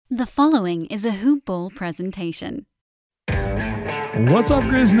The following is a Hoop Ball presentation. What's up,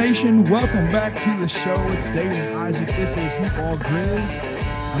 Grizz Nation? Welcome back to the show. It's David and Isaac. This is Hoop Ball Grizz.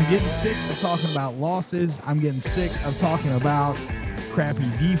 I'm getting sick of talking about losses. I'm getting sick of talking about crappy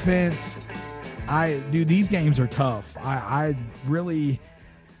defense. Dude, these games are tough. I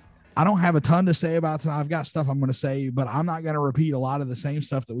don't have a ton to say about tonight. I've got stuff I'm going to say, but I'm not going to repeat a lot of the same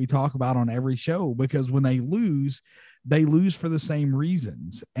stuff that we talk about on every show, because when they lose for the same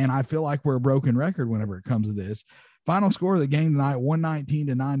reasons. And I feel like we're a broken record whenever it comes to this. Final score of the game tonight,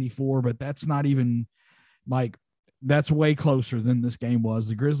 119-94, but that's not even that's way closer than this game was.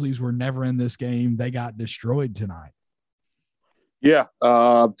 The Grizzlies were never in this game. They got destroyed tonight. Yeah,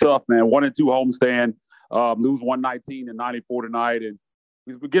 tough, man. 1-2 homestand, lose 119-94 tonight. And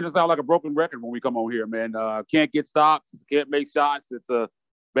we're getting to sound like a broken record when we come on here, man. Can't get stops, can't make shots. It's a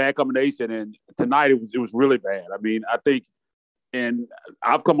bad combination. And tonight it was really bad. I mean, I think, and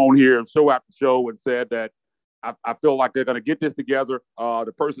I've come on here show after show and said that I feel like they're going to get this together.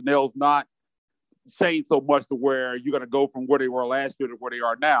 The personnel's not changed so much to where you're going to go from where they were last year to where they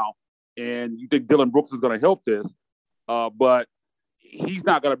are now. And you think Dylan Brooks is going to help this. But he's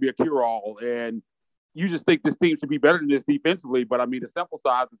not going to be a cure-all. And you just think this team should be better than this defensively. But, I mean, the sample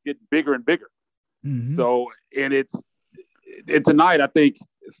size is getting bigger and bigger. Mm-hmm. So, and tonight, I think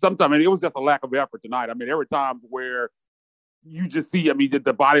sometimes, it was just a lack of effort tonight. I mean, there were times where you just see,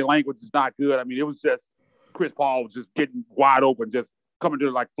 the body language is not good. I mean, it was just Chris Paul was just getting wide open, just coming to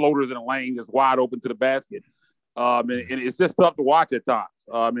like floaters in a lane, just wide open to the basket. And it's just tough to watch at times.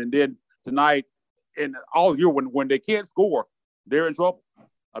 And then tonight and all year when they can't score, they're in trouble.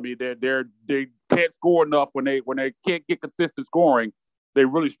 I mean, they can't score enough when they can't get consistent scoring. They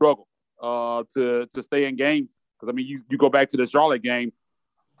really struggle to stay in games. Because, you go back to the Charlotte game,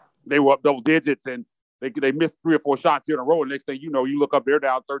 they were up double digits and they missed 3 or 4 shots here in a row. And next thing you know, you look up, they're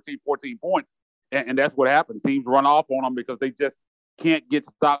down 13, 14 points. And that's what happens. Teams run off on them because they just can't get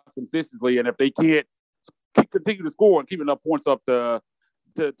stopped consistently. And if they can't continue to score and keep enough points up to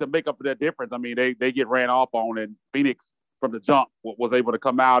make up for that difference, they get ran off on. And Phoenix, from the jump, was able to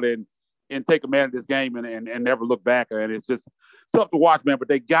come out and take command of this game and never look back. And it's just tough to watch, man. But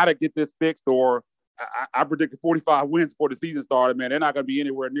they got to get this fixed, or I predicted 45 wins before the season started, man. They're not going to be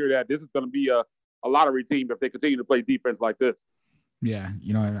anywhere near that. This is going to be a lottery team if they continue to play defense like this. Yeah,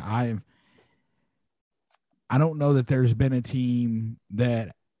 I don't know that there's been a team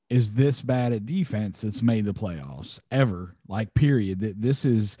that is this bad at defense that's made the playoffs ever, period. This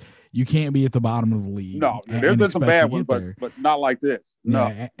is, you can't be at the bottom of the league. No, there's been some bad ones, but not like this. No.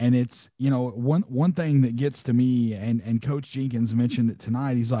 Yeah, and it's, one thing that gets to me, and Coach Jenkins mentioned it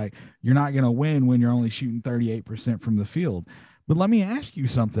tonight, he's like, you're not going to win when you're only shooting 38% from the field. But let me ask you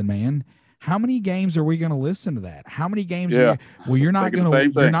something, man. How many games are we going to listen to that? How many games? Yeah. You're not going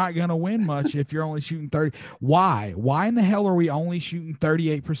to win much if you're only shooting 30. Why? Why in the hell are we only shooting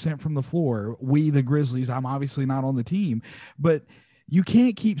 38% from the floor? We, the Grizzlies, I'm obviously not on the team, but you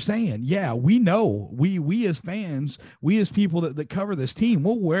can't keep saying, yeah, we know, we as fans, we as people that cover this team,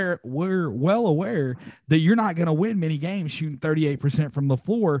 we're well aware that you're not going to win many games shooting 38% from the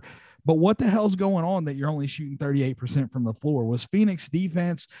floor. But what the hell's going on that you're only shooting 38% from the floor? Was Phoenix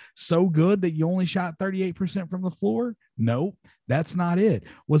defense so good that you only shot 38% from the floor? No, that's not it.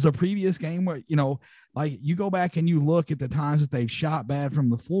 Was a previous game where, you go back and you look at the times that they've shot bad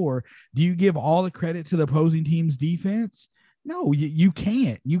from the floor. Do you give all the credit to the opposing team's defense? No, you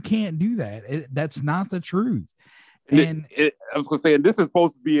can't. You can't do that. That's not the truth. And I was going to say, and this is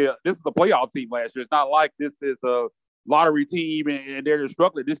supposed to be this is a playoff team last year. It's not like this is a lottery team and they're just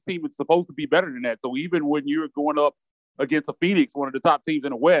struggling. This team is supposed to be better than that. So even when you're going up against a Phoenix, one of the top teams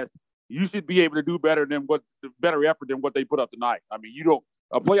in the West, you should be able to do better effort than what they put up tonight. A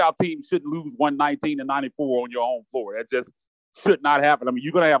playoff team shouldn't lose 119-94 on your own floor. That just should not happen.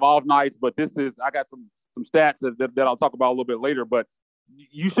 You're going to have off nights, but I got some stats that I'll talk about a little bit later, but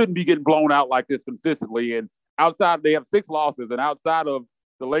you shouldn't be getting blown out like this consistently. And outside, they have 6 losses, and outside of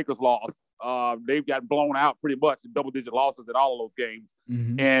the Lakers loss, they've gotten blown out pretty much in double-digit losses in all of those games.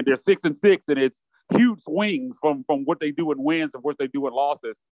 Mm-hmm. And they're 6-6, and it's huge swings from what they do in wins and what they do in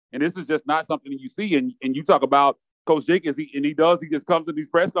losses. And this is just not something you see. And you talk about Coach Jenkins, he just comes to these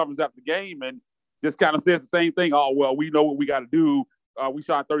press conferences after the game and just kind of says the same thing. Oh, well, we know what we got to do. We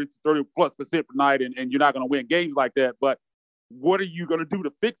shot 30+% per night, and you're not going to win games like that. But what are you going to do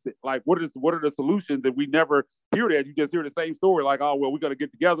to fix it? What are the solutions? And we never hear that. You just hear the same story, oh, well, we got to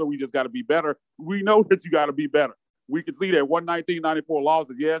get together. We just got to be better. We know that you got to be better. We can see that 119-94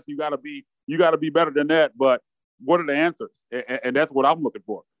 losses. Yes, you got to be better than that. But what are the answers? And that's what I'm looking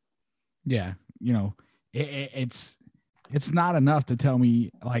for. Yeah, it's it's not enough to tell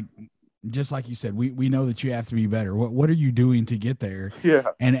me, like, just like you said, we know that you have to be better. What are you doing to get there? Yeah.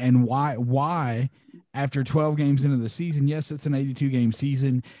 And why after 12 games into the season, yes, it's an 82 game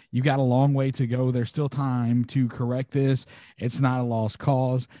season. You got a long way to go. There's still time to correct this. It's not a lost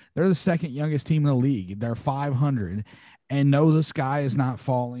cause. They're the second youngest team in the league. They're 500. And no, the sky is not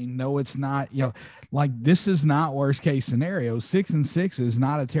falling. No, it's not, like, this is not worst case scenario. 6-6 is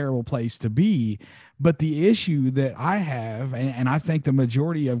not a terrible place to be. But the issue that I have, and I think the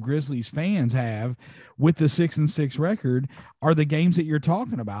majority of Grizzlies fans have with the 6-6 record, are the games that you're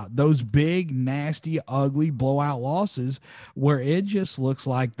talking about. Those big, nasty, ugly blowout losses where it just looks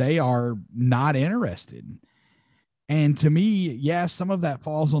like they are not interested. And to me, yes, some of that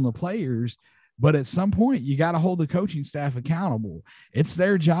falls on the players, but at some point, you got to hold the coaching staff accountable. It's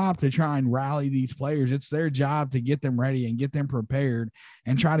their job to try and rally these players. It's their job to get them ready and get them prepared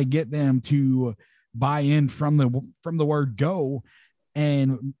and try to get them to buy in from the word go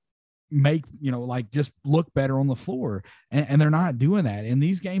and make, like, just look better on the floor. And they're not doing that. In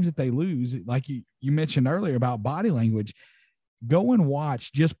these games that they lose, like you mentioned earlier about body language, go and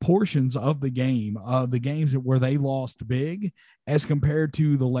watch just portions of the games where they lost big as compared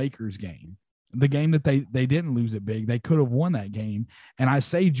to the Lakers game. The game that they didn't lose it big. They could have won that game. And I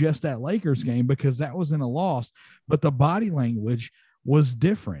say just that Lakers game because that was in a loss, but the body language was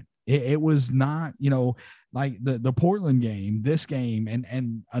different. It was not, like the Portland game, this game,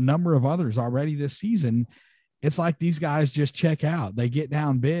 and a number of others already this season. It's like these guys just check out. They get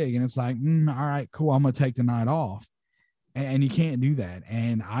down big and it's like, all right, cool, I'm going to take the night off. And you can't do that.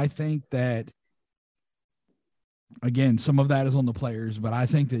 And I think that, again, some of that is on the players, but I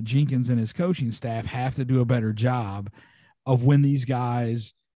think that Jenkins and his coaching staff have to do a better job of when these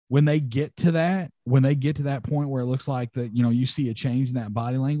guys, when they get to that point where it looks like that, you see a change in that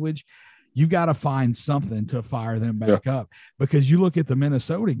body language, you've got to find something to fire them back up. Because you look at the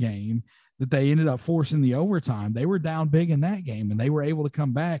Minnesota game that they ended up forcing the overtime. They were down big in that game and they were able to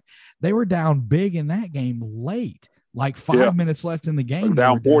come back. They were down big in that game late, like 5 minutes left in the game.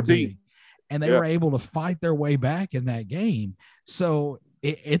 Down 14. And they were able to fight their way back in that game. So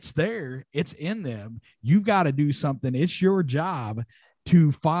it's there. It's in them. You've got to do something. It's your job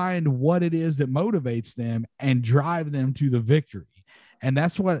to find what it is that motivates them and drive them to the victory. And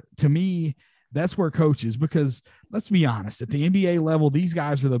that's what, to me, that's where coaches, because let's be honest, at the NBA level, these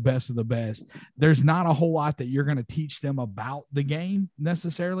guys are the best of the best. There's not a whole lot that you're going to teach them about the game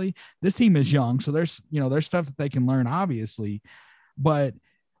necessarily. This team is young, so there's stuff that they can learn, obviously. But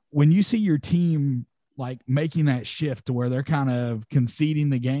when you see your team like making that shift to where they're kind of conceding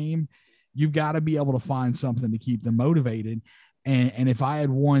the game, you've got to be able to find something to keep them motivated. And if I had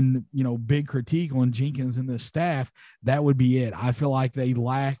one, big critique on Jenkins and this staff, that would be it. I feel like they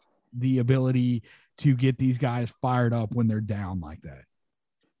lack the ability to get these guys fired up when they're down like that.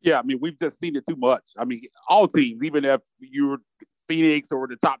 Yeah, I mean, we've just seen it too much. I mean, all teams, even if you're Phoenix or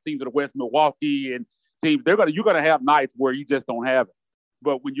the top teams of the West, Milwaukee and teams, you're gonna have nights where you just don't have it.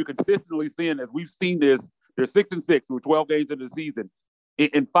 But when you're consistently seeing, as we've seen this, they're 6-6 through 12 games into the season.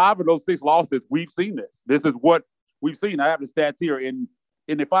 In 5 of those 6 losses, we've seen this. This is what we've seen. I have the stats here. In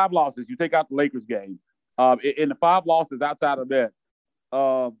the 5 losses, you take out the Lakers game. In the 5 losses outside of that,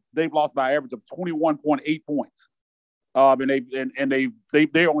 they've lost by an average of 21.8 points. And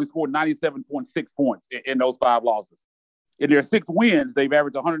they only scored 97.6 points in those 5 losses. In their 6 wins, they've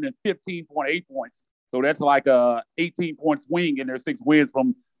averaged 115.8 points. So that's like a 18-point swing in their 6 wins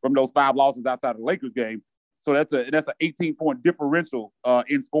from those 5 losses outside of the Lakers game. So that's an 18-point differential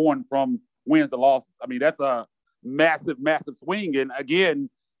in scoring from wins to losses. I mean, that's a massive, massive swing. And again,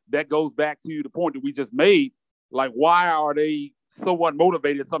 that goes back to the point that we just made. Like, why are they so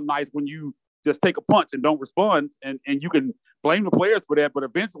unmotivated some nights when you just take a punch and don't respond? And you can blame the players for that, but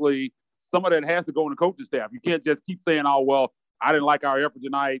eventually some of that has to go on the coaching staff. You can't just keep saying, oh, well, I didn't like our effort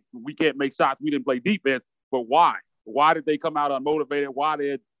tonight. We can't make shots. We didn't play defense. But why? Why did they come out unmotivated? Why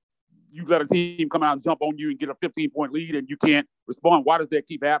did you let a team come out and jump on you and get a 15-point lead and you can't respond? Why does that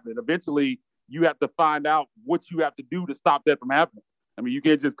keep happening? Eventually, you have to find out what you have to do to stop that from happening. I mean, you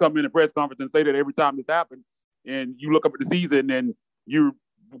can't just come in a press conference and say that every time this happens and you look up at the season and you're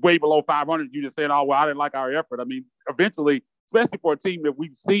way below 500. You just saying, oh, well, I didn't like our effort. I mean, eventually, especially for a team that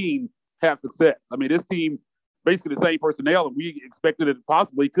we've seen have success. I mean, this team, basically the same personnel, and we expected it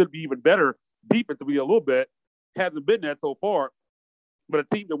possibly could be even better defensively a little bit. Hasn't been that so far. But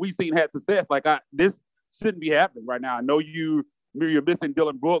a team that we've seen had success, this shouldn't be happening right now. I know you're missing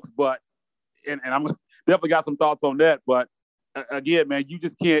Dylan Brooks, but and I'm definitely got some thoughts on that. But again, man, you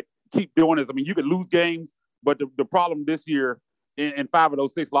just can't keep doing this. I mean, you can lose games, but the problem this year in 5 of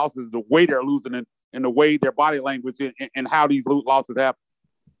those 6 losses is the way they're losing. And and the way their body language and how these losses happen.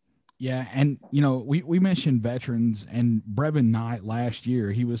 Yeah, and we mentioned veterans, and Brevin Knight last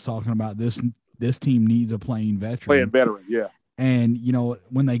year, he was talking about this team needs a playing veteran. Yeah. And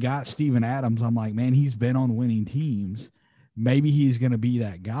when they got Steven Adams, I'm like, man, he's been on winning teams. Maybe he's going to be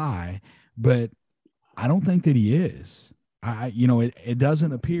that guy, but I don't think that he is. It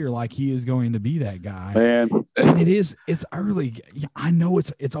doesn't appear like he is going to be that guy. Man, and it's early. I know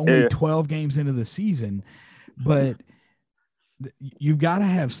it's only 12 games into the season, but you've got to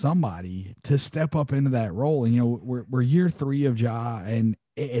have somebody to step up into that role. And we're year 3 of Ja, and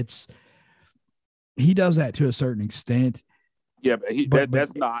he does that to a certain extent. Yeah, but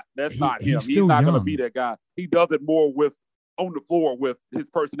that's not him. He's not going to be that guy. He does it more on the floor with his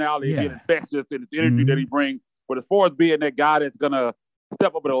personality and infectious and his energy that he brings. But as far as being that guy that's going to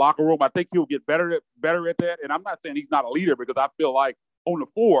step up in the locker room, I think he'll get better at that. And I'm not saying he's not a leader, because I feel like on the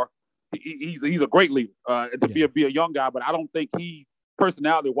floor, he's a great leader be a young guy. But I don't think he,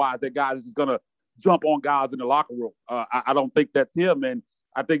 personality-wise, that guy is just going to jump on guys in the locker room. I don't think that's him. And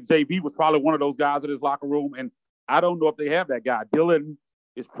I think JV was probably one of those guys in his locker room. And I don't know if they have that guy. Dillon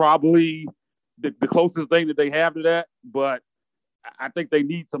is probably the closest thing that they have to that. But I think they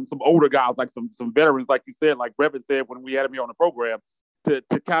need some older guys, like some veterans, like you said, like Brevin said when we had him here on the program, to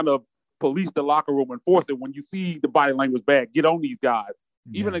kind of police the locker room and force it. When you see the body language bad, get on these guys.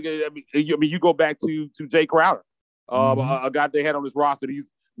 Yeah. Even you go back to Jay Crowder, a guy they had on this roster. He's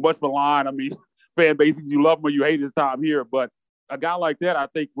much maligned. Fan bases, you love him or you hate his time here, but a guy like that, I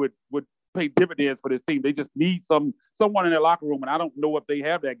think would pay dividends for this team. They just need someone in their locker room, and I don't know if they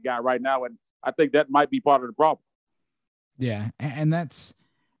have that guy right now, and I think that might be part of the problem. Yeah, and that's,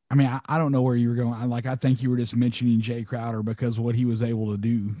 I don't know where you were going. I think you were just mentioning Jay Crowder because what he was able to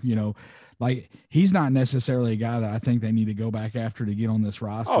do, he's not necessarily a guy that I think they need to go back after to get on this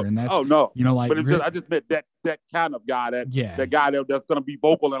roster. And that's, no. But I just meant that kind of guy, that guy that's going to be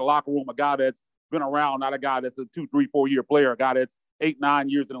vocal in the locker room, a guy that's been around, not a guy that's a 2, 3, 4 year player, a guy that's 8, 9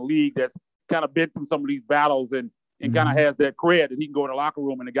 years in the league, that's kind of been through some of these battles and kind of has that cred, and he can go in the locker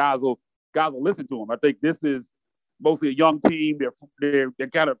room and the guys will listen to him. I think this is mostly a young team. They're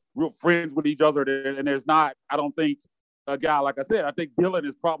kind of real friends with each other, and there's not, I don't think, a guy, like I said, I think Dillon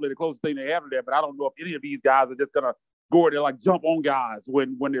is probably the closest thing they have to that, but I don't know if any of these guys are just going to go in there like jump on guys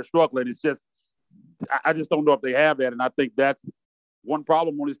when they're struggling. It's just, I just don't know if they have that, and I think that's one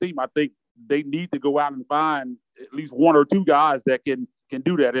problem on this team. I think they need to go out and find at least 1 or 2 guys that can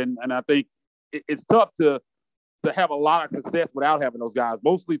do that, and I think it's tough to have a lot of success without having those guys.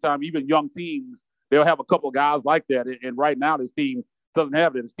 Most of the time, even young teams, they'll have a couple of guys like that, and right now this team doesn't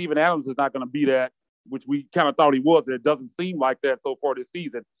have it. And Steven Adams is not going to be that, which we kind of thought he was. It doesn't seem like that so far this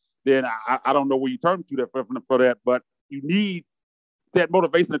season. Then I don't know where you turn to that for that, but you need that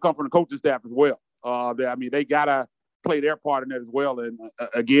motivation to come from the coaching staff as well. They got to play their part in that as well. And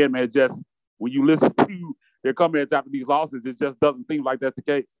again, man, just when you listen to their comments after these losses, it just doesn't seem like that's the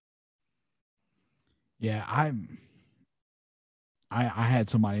case. Yeah, I had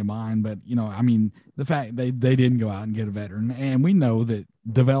somebody in mind, but the fact they didn't go out and get a veteran, and we know that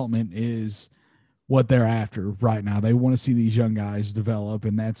development is what they're after right now. They want to see these young guys develop,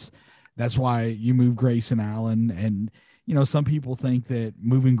 and that's why you move Grayson Allen. And some people think that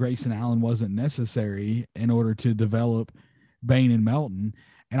moving Grayson Allen wasn't necessary in order to develop Bane and Melton,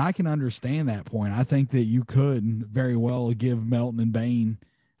 and I can understand that point. I think that you could very well give Melton and Bane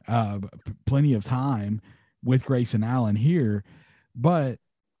plenty of time with Grayson Allen here. But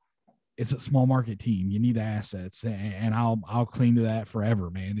it's a small market team. You need the assets, and I'll cling to that forever,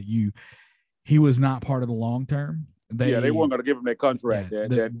 man. He was not part of the long term. They weren't going to give him that contract,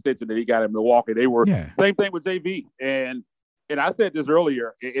 that extension that he got in Milwaukee. They were same thing with JV, and I said this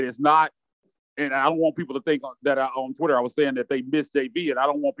earlier. It is not, and I don't want people to think that on Twitter I was saying that they missed JV, and I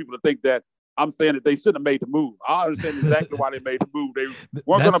don't want people to think that I'm saying that they shouldn't have made the move. I understand exactly why they made the move. They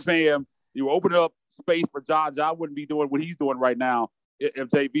weren't going to pay him. You open up space for Ja. Ja wouldn't be doing what he's doing right now if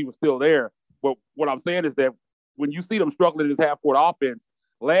JV was still there. But what I'm saying is that when you see them struggling in this half-court offense,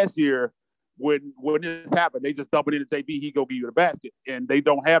 last year when this happened, they just dump it into JV, he go give you the basket. And they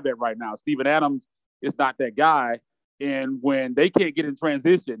don't have that right now. Steven Adams is not that guy. And when they can't get in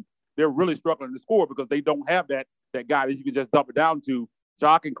transition, they're really struggling to score because they don't have that guy that you can just dump it down to.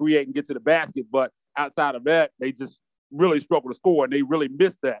 Ja can create and get to the basket, but outside of that, they just really struggle to score, and they really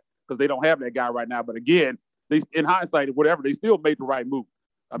miss that because they don't have that guy right now. But again, they, in hindsight, whatever, they still made the right move.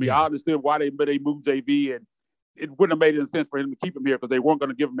 I understood why they moved JV, and it wouldn't have made any sense for him to keep him here because they weren't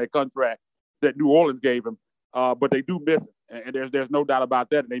going to give him a contract that New Orleans gave him. But they do miss him, and there's no doubt about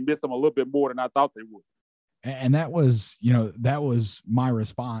that. And they miss him a little bit more than I thought they would. And that was, that was my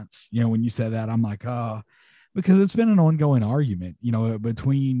response. When you said that, I'm like, oh, because it's been an ongoing argument,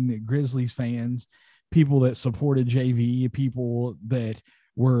 between Grizzlies fans, people that supported JV, people that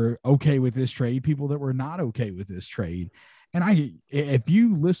were okay with this trade, people that were not okay with this trade. And if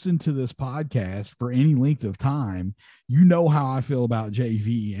you listen to this podcast for any length of time, how I feel about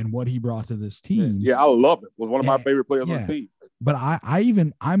JV and what he brought to this team. Yeah, I love it. Was one of my favorite players on the team. But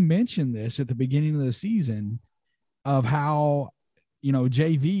I mentioned this at the beginning of the season of how,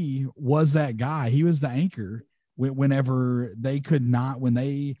 JV was that guy. He was the anchor whenever when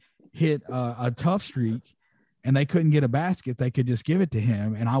they hit a tough streak and they couldn't get a basket, they could just give it to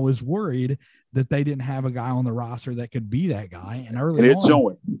him. And I was worried that they didn't have a guy on the roster that could be that guy. And it's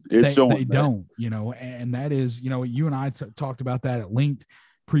showing. They don't, and that is, you and I talked about that at length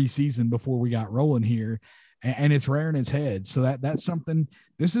preseason before we got rolling here, and it's rearing its head. So that's something.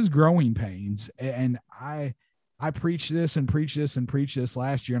 This is growing pains, and I preached this and preached this and preached this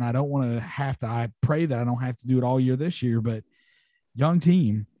last year, and I don't want to have to. I pray that I don't have to do it all year this year, but young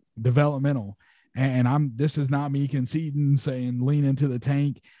team, developmental, and this is not me conceding, saying lean into the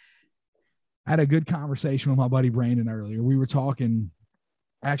tank. I had a good conversation with my buddy Brandon earlier. We were talking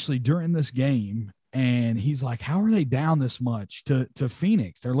actually during this game, and he's like, how are they down this much to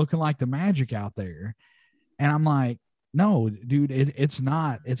Phoenix? They're looking like the Magic out there. And I'm like, no, dude, it's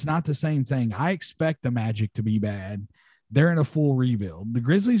not the same thing. I expect the Magic to be bad. They're in a full rebuild. The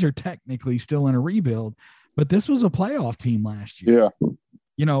Grizzlies are technically still in a rebuild, but this was a playoff team last year. Yeah.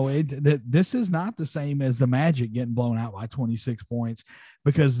 This is not the same as the Magic getting blown out by 26 points,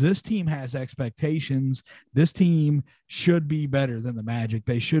 because this team has expectations. This team should be better than the Magic.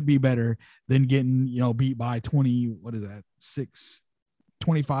 They should be better than getting, beat by 20,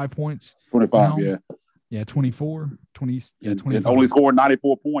 25 points. 25, yeah. Yeah, 24, 20, yeah, 25. And only scored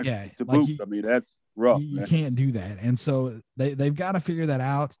 94 points to like boot. I mean, that's rough. You can't do that. And so they've got to figure that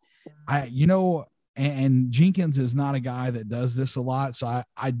out. And Jenkins is not a guy that does this a lot, so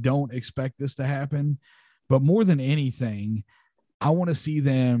I don't expect this to happen. But more than anything, I want to see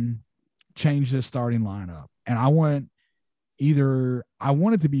them change this starting lineup. And I want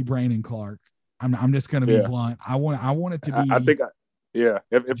it to be Brandon Clark. I'm just going to be blunt. I want it to be.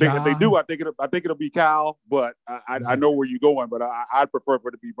 If they do, I think it'll be Kyle. But I know where you're going. But I'd prefer for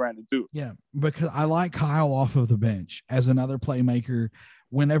it to be Brandon too. Yeah, because I like Kyle off of the bench as another playmaker.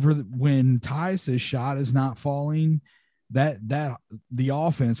 When Tyus' shot is not falling, that the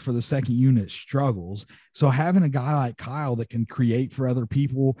offense for the second unit struggles. So having a guy like Kyle that can create for other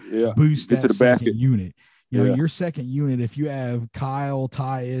people, boost that second basket. Unit. Your second unit, if you have Kyle,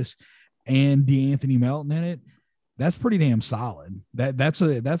 Tyus, and DeAnthony Melton in it, that's pretty damn solid. That's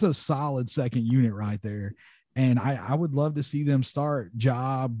a solid second unit right there. And I would love to see them start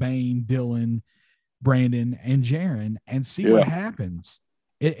Ja, Bane, Dylan, Brandon, and Jaren and see what happens.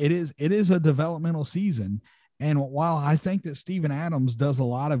 It is a developmental season. And while I think that Steven Adams does a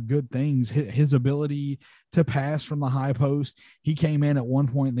lot of good things, his ability to pass from the high post, he came in at one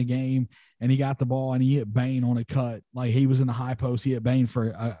point in the game and he got the ball and he hit Bane on a cut. Like he was in the high post, he hit Bane for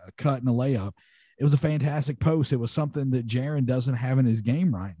a cut and a layup. It was a fantastic post. It was something that Jaren doesn't have in his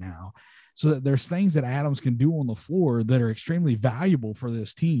game right now. So that there's things that Adams can do on the floor that are extremely valuable for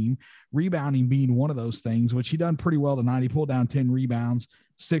this team, rebounding being one of those things, which he done pretty well tonight. He pulled down 10 rebounds,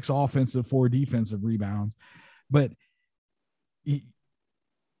 6 offensive, 4 defensive rebounds. But if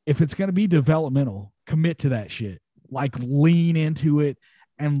it's going to be developmental, commit to that shit. Like lean into it,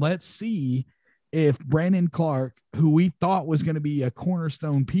 and let's see if Brandon Clark, who we thought was going to be a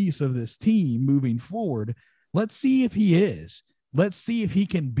cornerstone piece of this team moving forward, let's see if he is. Let's see if he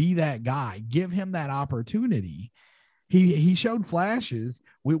can be that guy. Give him that opportunity. He showed flashes.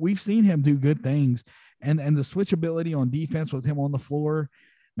 We've seen him do good things, and the switchability on defense with him on the floor,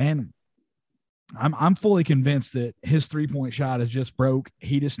 man. I'm fully convinced that his 3-point shot is just broke.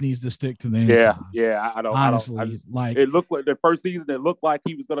 He just needs to stick to the inside. Yeah. I don't. Honestly, it looked like the first season. It looked like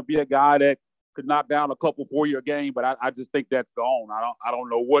he was going to be a guy that could knock down a couple 4-year game, but I just think that's gone. I don't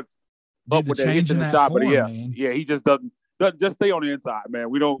know what's up with that hitting the shot, but he just doesn't just stay on the inside, man.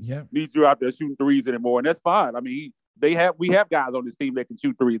 We don't need you out there shooting threes anymore, and that's fine. I mean, we have guys on this team that can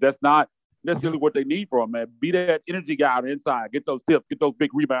shoot threes. That's not necessarily what they need from him, man. Be that energy guy on the inside. Get those tips. Get those big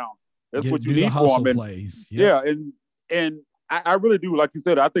rebounds. That's what you need for him. And I really do. Like you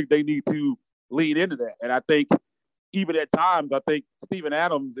said, I think they need to lean into that. And I think even at times, I think Steven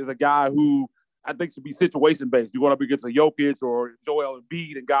Adams is a guy who I think should be situation-based. You're going up against a Jokic or Joel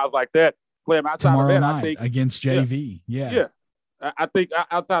Embiid and guys like that. Play him outside tomorrow of that, night I think. Against JV. Yeah. I think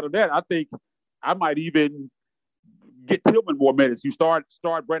outside of that, I think I might even get Tillman more minutes. You start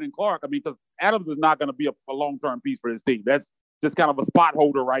Brandon Clark. I mean, because Adams is not going to be a long-term piece for this team. That's just kind of a spot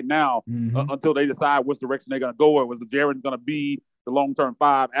holder right now until they decide which direction they're going to go. Or was Jaron going to be the long-term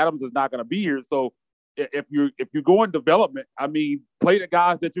 5? Adams is not going to be here. So if you go in development, I mean, play the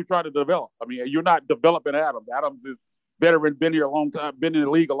guys that you're trying to develop. I mean, you're not developing Adams. Adams is veteran, been here a long time, been in the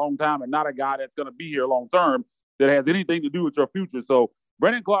league a long time, and not a guy that's going to be here long-term that has anything to do with your future. So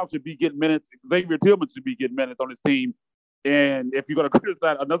Brandon Clarke should be getting minutes. Xavier Tillman should be getting minutes on his team. And if you're going to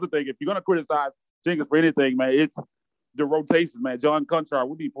criticize, another thing, if you're going to criticize Jenkins for anything, man, it's the rotations, man. John Conchar,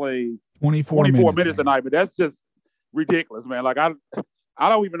 we played 24 minutes tonight, but that's just ridiculous, man. Like, I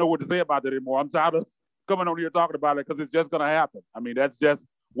don't even know what to say about that anymore. I'm tired of coming on here talking about it because it's just going to happen. I mean, that's just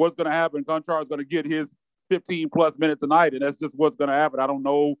what's going to happen. Conchar is going to get his 15-plus minutes tonight, and that's just what's going to happen. I don't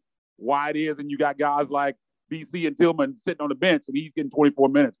know why it is, and you got guys like BC and Tillman sitting on the bench, and he's getting 24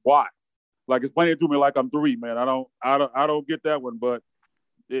 minutes. Why? Like, explain it to me like I'm 3, man. I don't get that one, but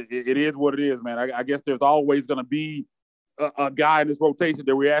it is what it is, man. I guess there's always going to be a guy in this rotation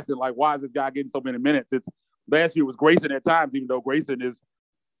that we're asking, like, why is this guy getting so many minutes? It's last year was Grayson at times, even though Grayson is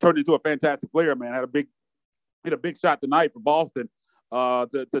turned into a fantastic player, man. Hit a big shot tonight for Boston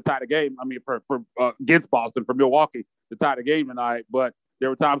to tie the game. I mean, for against Boston, for Milwaukee to tie the game tonight. But there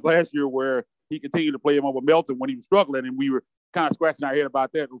were times last year where he continued to play him over Melton when he was struggling, and we were kind of scratching our head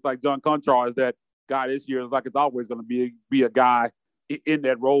about that. It was like John Conchar is that guy this year. It's like it's always going to be a guy in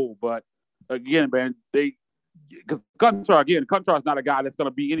that role. But again, man, because Conchar is not a guy that's going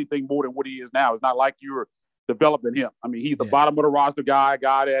to be anything more than what he is now. It's not like you're developing him. I mean, he's the bottom of the roster guy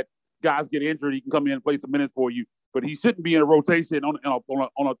that guys get injured, he can come in and play some minutes for you. But he shouldn't be in a rotation on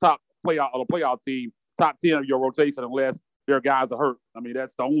a top playoff team, top 10 of your rotation unless their guys are hurt. I mean,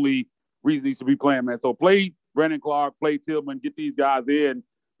 that's the only reason he should be playing, man. So play Brandon Clarke, play Tillman, get these guys in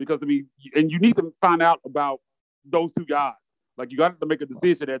because and you need to find out about those two guys. Like, you got to make a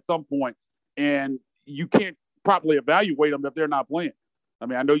decision at some point, and you can't properly evaluate them if they're not playing. I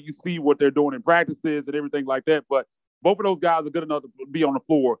mean, I know you see what they're doing in practices and everything like that, but both of those guys are good enough to be on the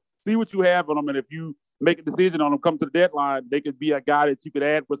floor. See what you have on them, and if you make a decision on them, come to the deadline, they could be a guy that you could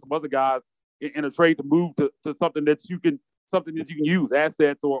add with some other guys in a trade to move to something that you can use,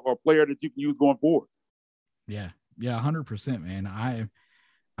 assets or player that you can use going forward. Yeah, 100%, man. I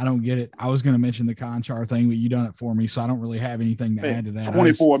don't get it. I was going to mention the Conchar thing, but you done it for me, so I don't really have anything to add to that.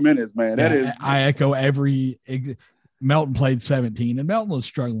 24 minutes, man. That is. I echo Melton played 17, and Melton was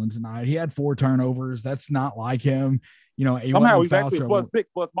struggling tonight. He had 4 turnovers. That's not like him. You know, somehow he's actually +6,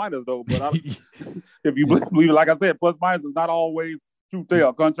 plus-minus, though. But if you believe it, like I said, plus-minus is not always true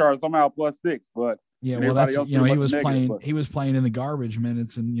tell. Conchar is somehow +6, but yeah, well, that's he was playing. But he was playing in the garbage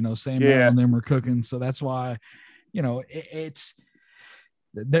minutes, and Sam and them were cooking. So that's why, it's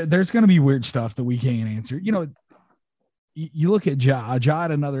there's going to be weird stuff that we can't answer. You look at Ja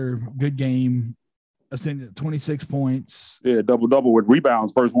had another good game. 26 points. Yeah, double with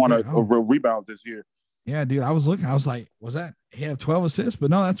rebounds. First one of rebounds this year. Yeah, dude. I was looking. I was like, was that he had 12 assists? But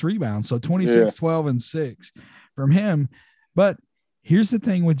no, that's rebounds. So 26, 12, and 6 from him. But here's the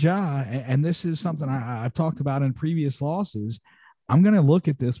thing with Ja, and this is something I've talked about in previous losses. I'm going to look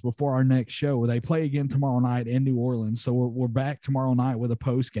at this before our next show. They play again tomorrow night in New Orleans. So we're back tomorrow night with a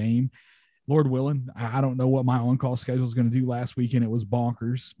post game. Lord willing, I don't know what my on-call schedule is going to do. Last weekend it was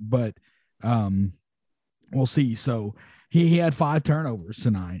bonkers, but we'll see. So he had 5 turnovers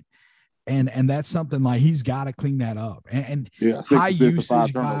tonight. And that's something like he's got to clean that up. And high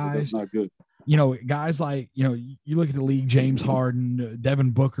usage guys, that's not good. Guys like, you look at the league, James Harden,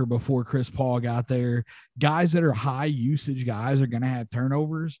 Devin Booker before Chris Paul got there, guys that are high usage guys are going to have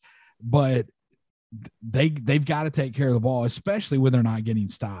turnovers, but they've got to take care of the ball, especially when they're not getting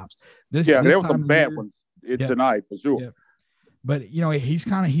stops. This there were some bad ones tonight for sure. Yeah. But,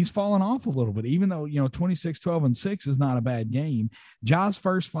 he's fallen off a little bit, even though, 26, 12, and 6 is not a bad game. Ja's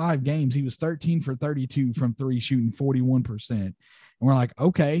first 5 games, he was 13 for 32 from 3, shooting 41%. And we're like,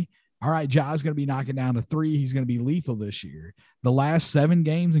 okay, all right, Ja's going to be knocking down to 3. He's going to be lethal this year. The last 7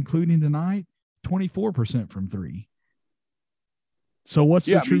 games, including tonight, 24% from 3. So what's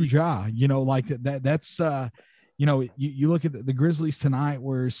the true Ja? That's you look at the Grizzlies tonight,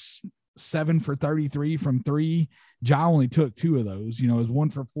 where 7 for 33 from 3. Ja only took 2 of those. It was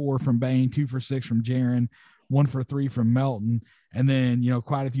 1 for 4 from Bane, 2 for 6 from Jaren, 1 for 3 from Melton, and then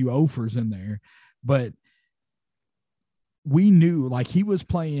quite a few offers in there. But we knew he was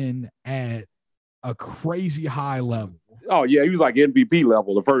playing at a crazy high level. Oh yeah, he was like MVP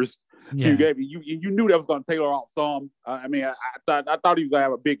level the first few games. You knew that was going to tailor off some. I thought he was going to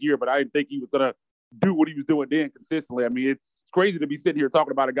have a big year, but I didn't think he was going to do what he was doing then consistently. I mean, it's crazy to be sitting here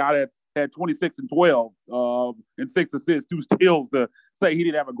talking about a guy that had 26 and 12 and 6 assists, 2 steals, to say he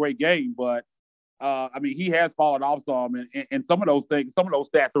didn't have a great game. But I mean, he has fallen off some, and some of those things, some of those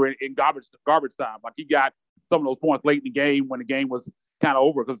stats are in garbage time. Like he got some of those points late in the game when the game was kind of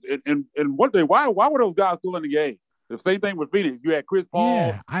over. Because and one thing, why were those guys still in the game? The same thing with Phoenix. You had Chris Paul.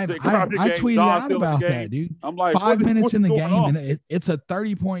 Yeah, I tweeted out about that, dude. I'm like, 5 minutes in the game, and it's a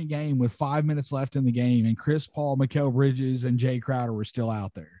 30-point game with 5 minutes left in the game, and Chris Paul, Mikal Bridges, and Jay Crowder were still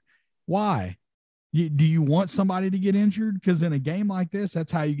out there. Why? Do you want somebody to get injured? Because in a game like this,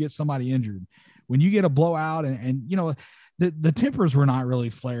 that's how you get somebody injured. When you get a blowout, and you know, the tempers were not really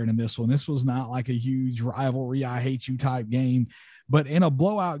flaring in this one. This was not like a huge rivalry, I hate you type game. But in a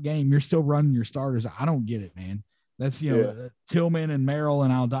blowout game, you're still running your starters. I don't get it, man. That's, you know, Tillman and Merrill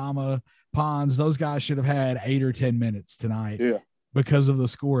and Aldama, Pons, those guys should have had 8 or 10 minutes tonight because of the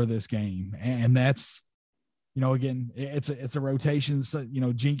score of this game. And that's, you know, again, it's a rotation, so, you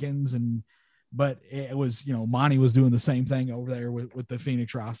know, Jenkins but it was, you know, Monty was doing the same thing over there with the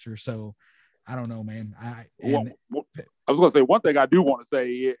Phoenix roster. So I don't know, man. I was going to say, one thing I do want to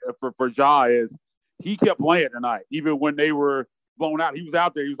say for Ja is he kept playing tonight, even when they were blown out. He was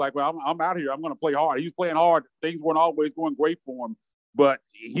out there. He was like, well, I'm out here. I'm going to play hard. He was playing hard. Things weren't always going great for him, but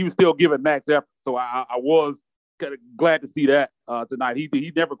he was still giving max effort. So I was kind of glad to see that tonight.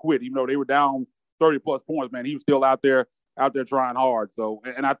 He never quit, even though they were down 30-plus points, man. He was still out there trying hard. So,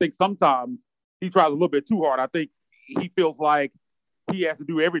 and I think sometimes he tries a little bit too hard. I think he feels like he has to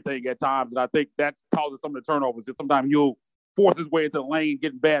do everything at times, and I think that causes some of the turnovers. Sometimes he'll force his way into the lane,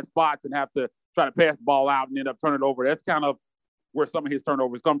 get in bad spots, and have to try to pass the ball out and end up turning it over. That's kind of where some of his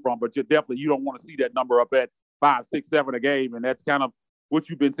turnovers come from, but you don't want to see that number up at 5, 6, 7 a game, and that's kind of what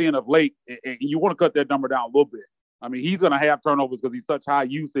you've been seeing of late, and you want to cut that number down a little bit. I mean, he's going to have turnovers because he's such high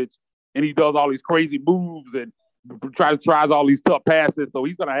usage, and he does all these crazy moves and tries all these tough passes, so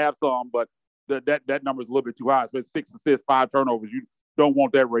he's going to have some, but that number is a little bit too high. So it's 6 assists, 5 turnovers. You don't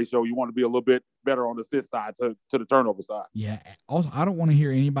want that ratio. You want to be a little bit better on the assist side to the turnover side. Yeah. Also, I don't want to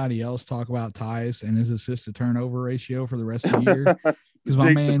hear anybody else talk about Tyus and his assist to turnover ratio for the rest of the year because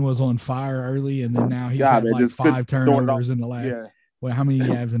my man was on fire early, and then now he's had like 5 turnovers in the last. Yeah. Well, how many did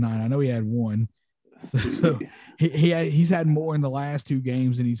he have tonight? I know he had 1. So he's had more in the last 2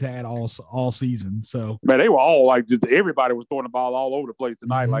 games than he's had all season. So man, they were all like just everybody was throwing the ball all over the place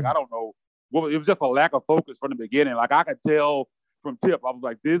tonight. Mm-hmm. Like I don't know. Well, it was just a lack of focus from the beginning. Like I could tell from tip, I was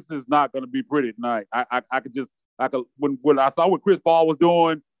like, this is not going to be pretty tonight. I could when I saw what Chris Paul was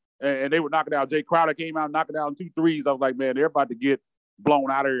doing and they were knocking out, Jay Crowder came out knocking down 2 threes. I was like, man, they're about to get blown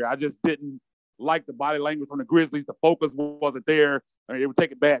out of here. I just didn't like the body language from the Grizzlies. The focus wasn't there. I mean, they were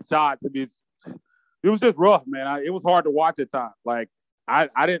taking bad shots. I mean, it was just rough, man. It was hard to watch at times. Like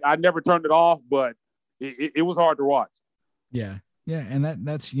I never turned it off, but it was hard to watch. Yeah. Yeah. And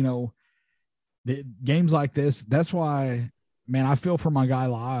that's, you know, the games like this, that's why, man, I feel for my guy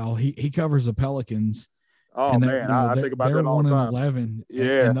Lyle. He covers the Pelicans. Oh man, you know, I think about that all the time. They're 1-11.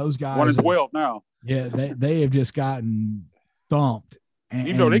 Yeah, and those guys 1-12 now. Yeah, they have just gotten thumped. And,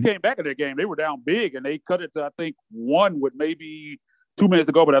 even though they came back in their game, they were down big, and they cut it to I think 1 with maybe 2 minutes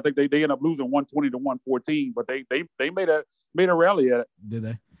to go. But I think they ended up losing 120-114. But they made a rally at it. Did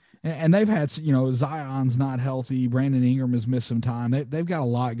they? And they've had, you know, Zion's not healthy. Brandon Ingram has missed some time. They've got a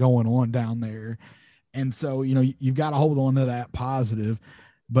lot going on down there. And so, you know, you've got to hold on to that positive.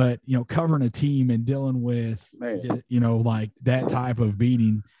 But, you know, covering a team and dealing with, you know, like that type of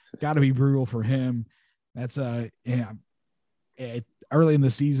beating, got to be brutal for him. That's, early in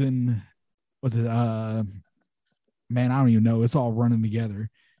the season, what's it, man, I don't even know. It's all running together.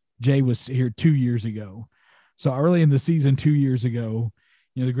 Jay was here 2 years ago. So early in the season 2 years ago,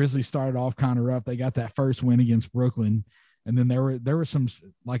 you know, the Grizzlies started off kind of rough. They got that first win against Brooklyn. And then there was some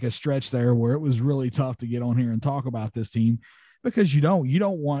like a stretch there where it was really tough to get on here and talk about this team because you don't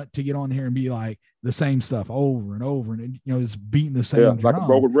want to get on here and be like the same stuff over and over and, you know, it's beating the same drum. Like a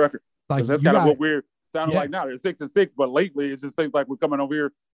broken record. Like that's kind of what we're sounding like now. They're 6-6, but lately it just seems like we're coming over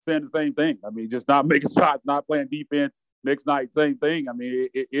here saying the same thing. I mean, just not making shots, not playing defense. Next night, same thing. I mean,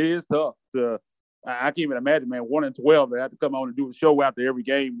 it is tough to. I can't even imagine, man. 1-12, they have to come on and do a show after every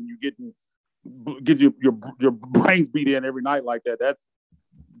game when you get your brains beat in every night like that. That's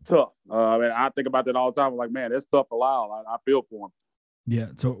tough. I mean, I think about that all the time. I'm like, man, that's tough for Lyle. I feel for him. Yeah,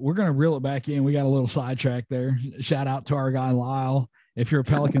 so we're gonna reel it back in. We got a little sidetrack there. Shout out to our guy Lyle. If you're a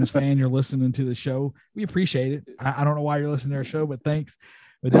Pelicans fan, you're listening to the show. We appreciate it. I don't know why you're listening to our show, but thanks.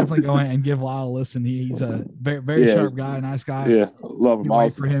 But definitely go ahead and give Lyle a listen. He's a very, very sharp guy, nice guy. Yeah, love him.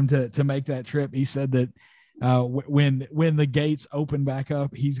 Wait for him to make that trip. He said that when the gates open back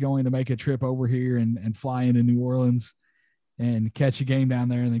up, he's going to make a trip over here and fly into New Orleans and catch a game down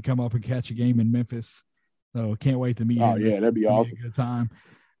there, and then come up and catch a game in Memphis. So can't wait to meet him. Oh yeah, that'd be awesome. A good time.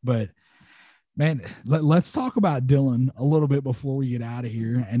 But Man, let's talk about Dylan a little bit before we get out of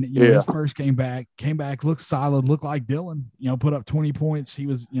here. And his first came back, looked solid, looked like Dylan. Put up 20 points. He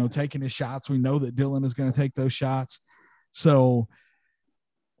was taking his shots. We know that Dylan is going to take those shots. So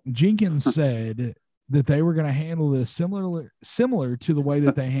Jenkins said that they were going to handle this similar to the way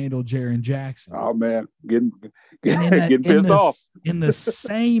that they handled Jaren Jackson. Oh man, getting pissed off.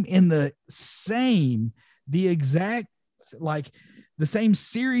 The same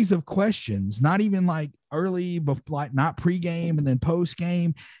series of questions, not even like early, but like not pregame and then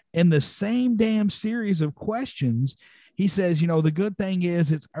postgame, in the same damn series of questions. He says, the good thing is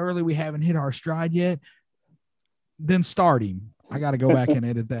it's early. We haven't hit our stride yet. Then start him. I got to go back and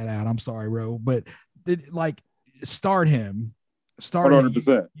edit that out. I'm sorry, Ro, but start him.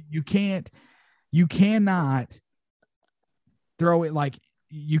 100%. You cannot throw it like,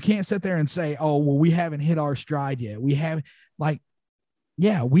 you can't sit there and say, oh, well, we haven't hit our stride yet. We haven't,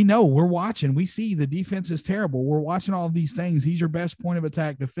 yeah, we know, we're watching. We see the defense is terrible. We're watching all of these things. He's your best point of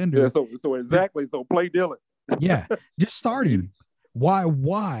attack defender. Yeah, so exactly. So play Dylan. Yeah, just start him.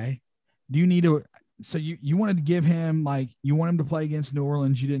 Why do you need to? So you wanted to give him, you want him to play against New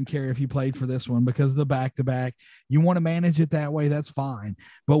Orleans. You didn't care if he played for this one because of the back-to-back. You want to manage it that way. That's fine.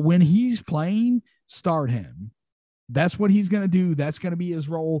 But when he's playing, start him. That's what he's going to do. That's going to be his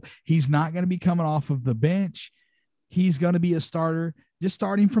role. He's not going to be coming off of the bench. He's going to be a starter. Just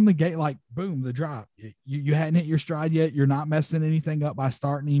starting from the gate, boom, the drop. You hadn't hit your stride yet. You're not messing anything up by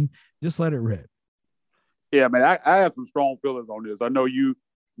starting him. Just let it rip. Yeah, man, I have some strong feelings on this. I know you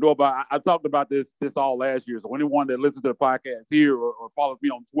know about. I talked about this all last year. So anyone that listens to the podcast here or follows me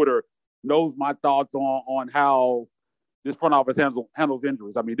on Twitter knows my thoughts on how this front office handles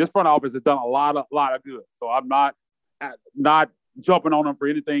injuries. I mean, this front office has done a lot of good. So I'm not jumping on them for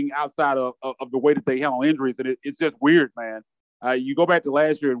anything outside of the way that they handle injuries. And it's just weird, man. You go back to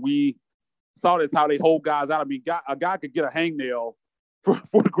last year and we saw this, how they hold guys out. I mean, a guy could get a hangnail for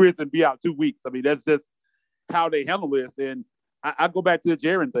the Grizzlies and be out 2 weeks. I mean, that's just how they handle this. And I go back to the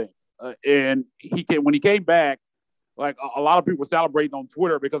Jaren thing. And when he came back, a lot of people were celebrating on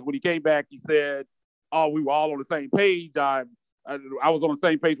Twitter because when he came back, he said, oh, we were all on the same page. I was on the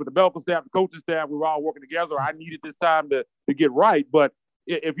same page with the medical staff, the coaching staff. We were all working together. I needed this time to get right. But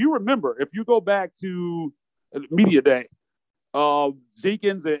if you remember, if you go back to media day,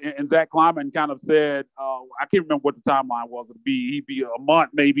 Jenkins and Zach Kleiman kind of said, I can't remember what the timeline was. He'd be a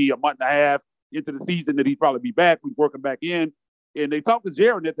month, maybe a month and a half into the season that he'd probably be back. We'd working back in. And they talked to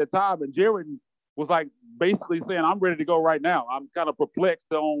Jaren at that time, and Jaren was basically saying, I'm ready to go right now. I'm kind of perplexed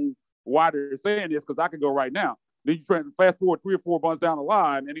on why they're saying this because I can go right now. Then you try to fast forward 3 or 4 months down the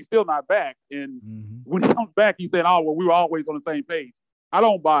line, and he's still not back. And when he comes back, he said, oh, well, we were always on the same page. I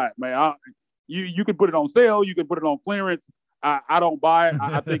don't buy it, man. You can put it on sale. You can put it on clearance. I don't buy it.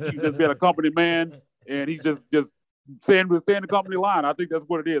 I think he's just been a company man, and he's just saying the company line. I think that's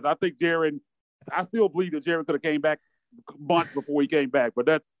what it is. I think I still believe that Jaren could have came back months before he came back, but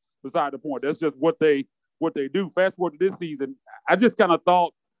that's beside the point. That's just what they do. Fast forward to this season, I just kind of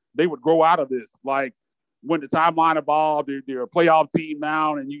thought they would grow out of this. When the timeline evolved, they're a playoff team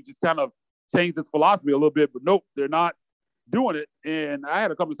now, and you just kind of change this philosophy a little bit. But nope, they're not doing it. And I had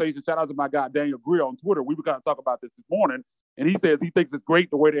a conversation, shout out to my guy Daniel Greer on Twitter. We were kind of talking about this morning, and he says he thinks it's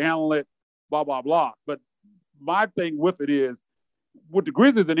great the way they handle it, blah, blah, blah. But my thing with it is, with the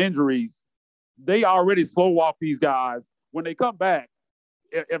Grizzlies and injuries, they already slow walk these guys. When they come back,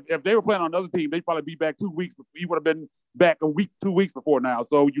 if they were playing on another team, they'd probably be back 2 weeks. He would have been back 2 weeks before now.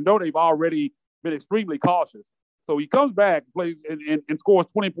 So they've already been extremely cautious. So he comes back, plays and scores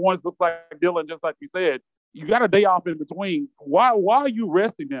 20 points, looks like Dylan, just like you said. You got a day off in between. Why are you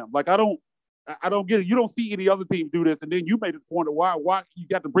resting them? I don't get it. You don't see any other team do this, and then you made the point of why you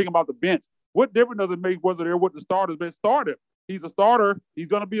got to bring him off the bench. What difference does it make whether they're with the starters? Been started. He's a starter. He's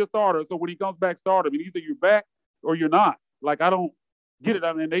going to be a starter. So when he comes back, start him. And either you're back or you're not. I don't get it.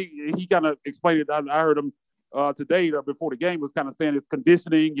 I mean, he kind of explained it. I heard him today before the game was kind of saying it's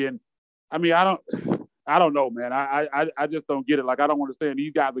conditioning. And I mean, I don't know, man. I just don't get it. I don't understand.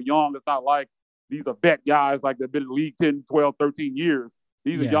 These guys are young. It's not like these are vet guys they've been in the league 10, 12, 13 years.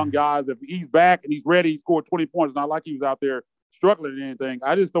 These are young guys. If he's back and he's ready, he scored 20 points. It's not like he was out there struggling or anything.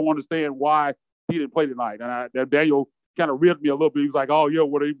 I just don't understand why he didn't play tonight. And Daniel kind of ripped me a little bit. He was like, oh, yeah,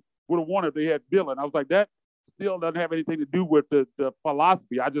 would have won if they had Dylan. I was like, that still doesn't have anything to do with the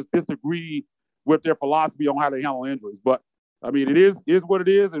philosophy. I just disagree with their philosophy on how they handle injuries. But, I mean, it is what it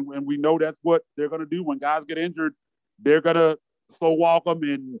is, and we know that's what they're going to do when guys get injured. They're going to slow walk them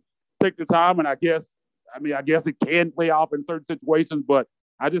and take the time, and I guess it can play off in certain situations, but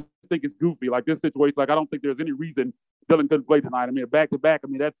I just think it's goofy. This situation, I don't think there's any reason Dylan couldn't play tonight. I mean, back-to-back, I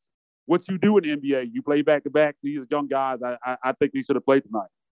mean, what you do in the NBA. You play back to back. These young guys, I think they should have played tonight.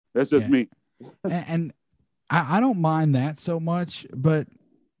 That's just me. And I don't mind that so much, but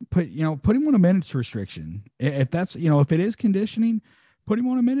put him on a minutes restriction. If that's, if it is conditioning, put him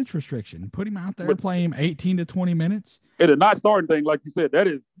on a minutes restriction. Put him out there, play him 18 to 20 minutes. And a not starting thing, like you said, that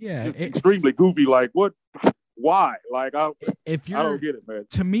is extremely goofy. Like, what? Why? Like, I don't get it, man.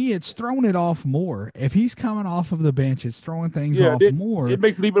 To me, it's throwing it off more. If he's coming off of the bench, it's throwing things off more. It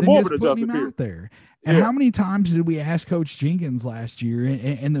makes it even more of an adjustment. Him out there. And how many times did we ask Coach Jenkins last year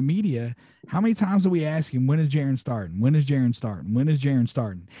in the media? How many times did we ask him, when is Jaren starting? When is Jaren starting? When is Jaren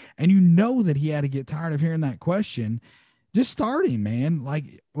starting? And you know that he had to get tired of hearing that question. Just start him, man.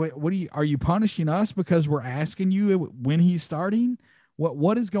 Like, are you punishing us because we're asking you when he's starting?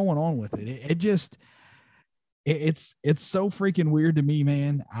 What is going on with it? It's so freaking weird to me,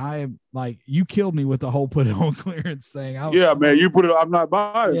 man. You killed me with the whole put it on clearance thing. Man, you put it. I'm not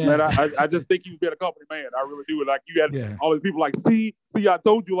buying it, man. I just think you've been a company man. I really do. Like, you had all these people like, see, I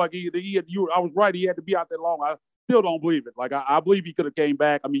told you, like, I was right. He had to be out there long. I still don't believe it. Like, I believe he could have came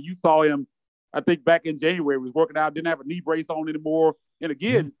back. I mean, you saw him, I think back in January, he was working out, didn't have a knee brace on anymore. And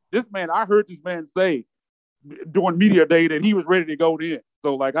again, this man, I heard this man say during media day that he was ready to go in.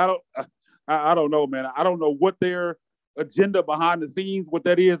 So, like, I don't know, man. I don't know what their agenda behind the scenes, what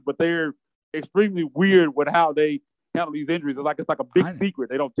that is, but they're extremely weird with how they handle these injuries. It's like a big secret.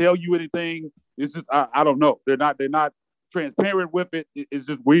 They don't tell you anything. It's just I don't know. They're not transparent with it. It's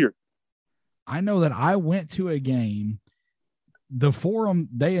just weird. I know that I went to a game. The Forum,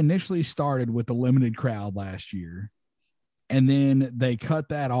 they initially started with a limited crowd last year, and then they cut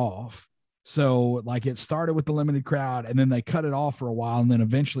that off. So, like, it started with the limited crowd, and then they cut it off for a while, and then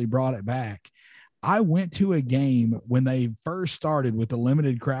eventually brought it back. I went to a game when they first started with the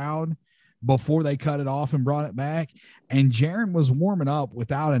limited crowd before they cut it off and brought it back, and Jaren was warming up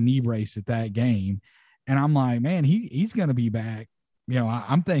without a knee brace at that game. And I'm like, man, he's going to be back.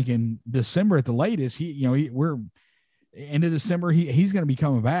 I'm thinking December at the latest. We're end of December, he's going to be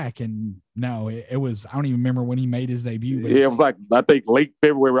coming back. And no, it was, I don't even remember when he made his debut. But it was like, I think late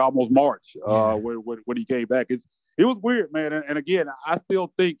February, almost March, when he came back. It was weird, man. And again, I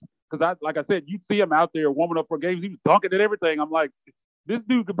still think, because like I said, you'd see him out there warming up for games. He was dunking at everything. I'm like, this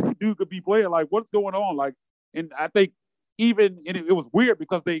dude could be playing. Like, what's going on? Like, and I think it was weird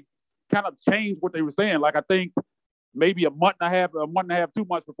because they kind of changed what they were saying. Like, I think maybe a month and a half, 2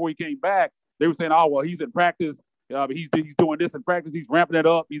 months before he came back, they were saying, oh, well, he's in practice. He's doing this in practice. He's ramping it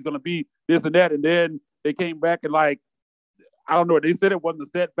up. He's going to be this and that. And then they came back and, like, I don't know. They said it wasn't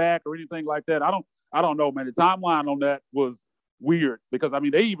a setback or anything like that. I don't know, man. The timeline on that was weird because, I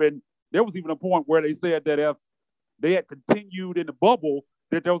mean, there was even a point where they said that if they had continued in the bubble,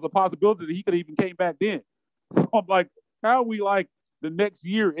 that there was a possibility that he could have even came back then. So I'm like, how are we like the next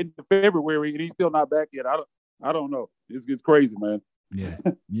year into February and he's still not back yet? I don't know. It's crazy, man. Yeah,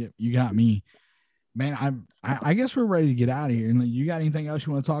 you got me. Man, I guess we're ready to get out of here. And you got anything else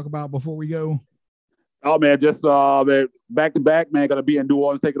you want to talk about before we go? Oh, man, just back to back, man, going to be in New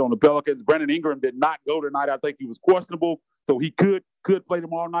Orleans taking on the Pelicans. Brandon Ingram did not go tonight. I think he was questionable, so he could play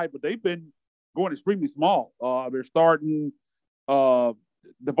tomorrow night. But they've been going extremely small. They're starting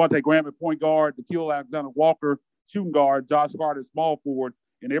Devontae Graham at point guard, Nickeil Alexander-Walker shooting guard, Josh Carter small forward,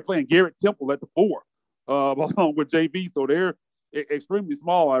 and they're playing Garrett Temple at the 4 along with JV. So they're extremely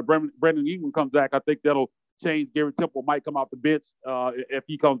small. Brandon Ingram comes back. I think that'll change. Garrett Temple might come off the bench if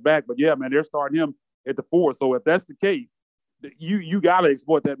he comes back. But, yeah, man, they're starting him at the 4. So if that's the case, you got to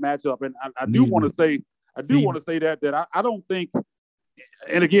exploit that matchup. And I do want to say that I don't think –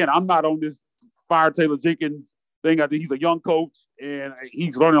 and, again, I'm not on this fire Taylor Jenkins thing. I think he's a young coach, and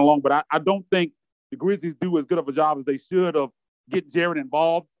he's learning along. But I don't think the Grizzlies do as good of a job as they should of getting Jaren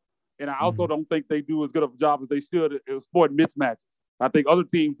involved. And I also don't think they do as good of a job as they should at exploiting mismatches. I think other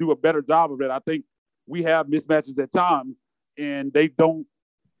teams do a better job of it. I think we have mismatches at times, and they don't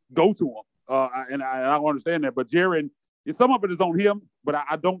go to them. And I don't understand that. But Jaren, some of it is on him, but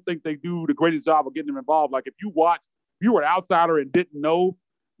I don't think they do the greatest job of getting him involved. Like, if you were an outsider and didn't know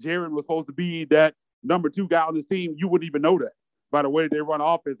Jaren was supposed to be that number 2 guy on this team, you wouldn't even know that. By the way they run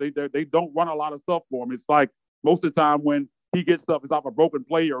offense, they don't run a lot of stuff for him. It's like most of the time when he gets stuff, it's off a broken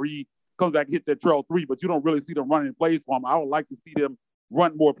play or he comes back and hits that trail 3, but you don't really see them running plays for him. I would like to see them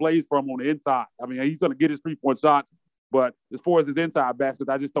run more plays for him on the inside. I mean, he's going to get his 3-point shots, but as far as his inside baskets,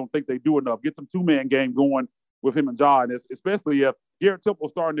 I just don't think they do enough. Get some 2-man game going with him and John, especially if Garrett Temple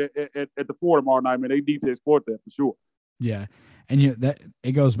starting at the 4 tomorrow night. I mean, they need to exploit that for sure. Yeah. And that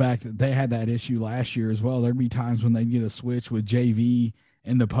it goes back. They had that issue last year as well. There'd be times when they get a switch with JV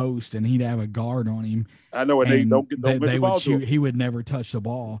in the post, and he'd have a guard on him. I know, and they would shoot. He would never touch the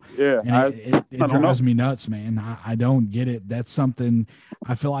ball. Yeah, and it drives me nuts, man. I don't get it. That's something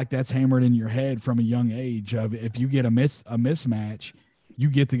I feel like that's hammered in your head from a young age. Of if you get a mismatch, you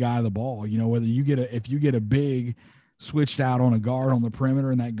get the guy the ball. You know, whether if you get a big switched out on a guard on the perimeter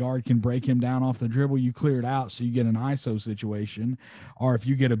and that guard can break him down off the dribble, you clear it out so you get an ISO situation. Or if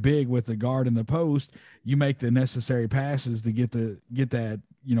you get a big with the guard in the post, you make the necessary passes to get that,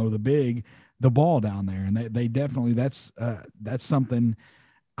 you know, the big, the ball down there. And they definitely, that's something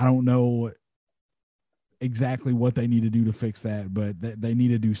I don't know exactly what they need to do to fix that, but they need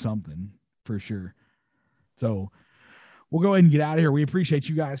to do something for sure. So we'll go ahead and get out of here. We appreciate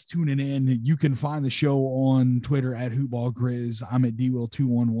you guys tuning in. You can find the show on Twitter at HoopBallGrizz. I'm at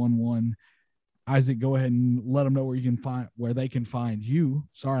DWill2111. Isaac, go ahead and let them know where they can find you.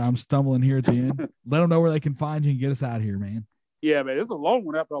 Sorry, I'm stumbling here at the end. Let them know where they can find you and get us out of here, man. Yeah, man, it's a long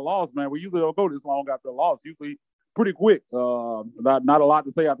one after a loss, man. We usually don't go this long after a loss. Usually pretty quick. Not a lot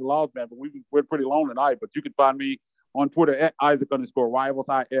to say after a loss, man, but we went pretty long tonight. But you can find me on Twitter at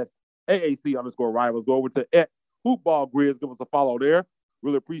Isaac_Rivals, ISAAC_Rivals. Go over to at HoopBallGrizz. Give us a follow there.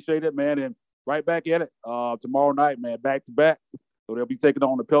 Really appreciate it, man. And right back at it tomorrow night, man, back to back. So they'll be taking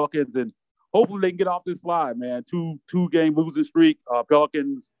on the Pelicans, and hopefully they can get off this slide, man. Two-game losing streak.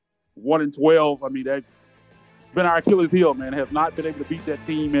 Pelicans 1-12. I mean, that's been our Achilles heel, man. Have not been able to beat that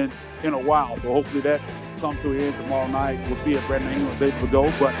team in a while. So hopefully that comes to an end tomorrow night. We'll see if Brandon Ingram's able to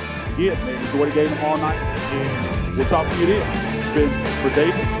go. But again, man, enjoy the game tomorrow night, and we'll talk to you then. It's been for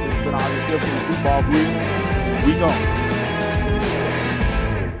David. It's been our reception of Football Grizz. We go.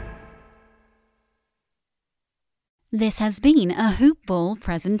 This has been a Hoop Ball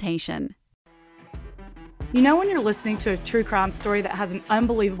presentation. You know when you're listening to a true crime story that has an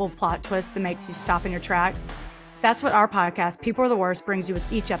unbelievable plot twist that makes you stop in your tracks? That's what our podcast, People Are the Worst, brings you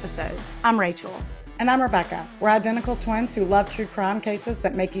with each episode. I'm Rachel. And I'm Rebecca. We're identical twins who love true crime cases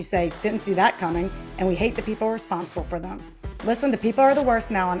that make you say, didn't see that coming, and we hate the people responsible for them. Listen to People Are the Worst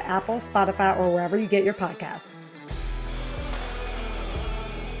now on Apple, Spotify, or wherever you get your podcasts.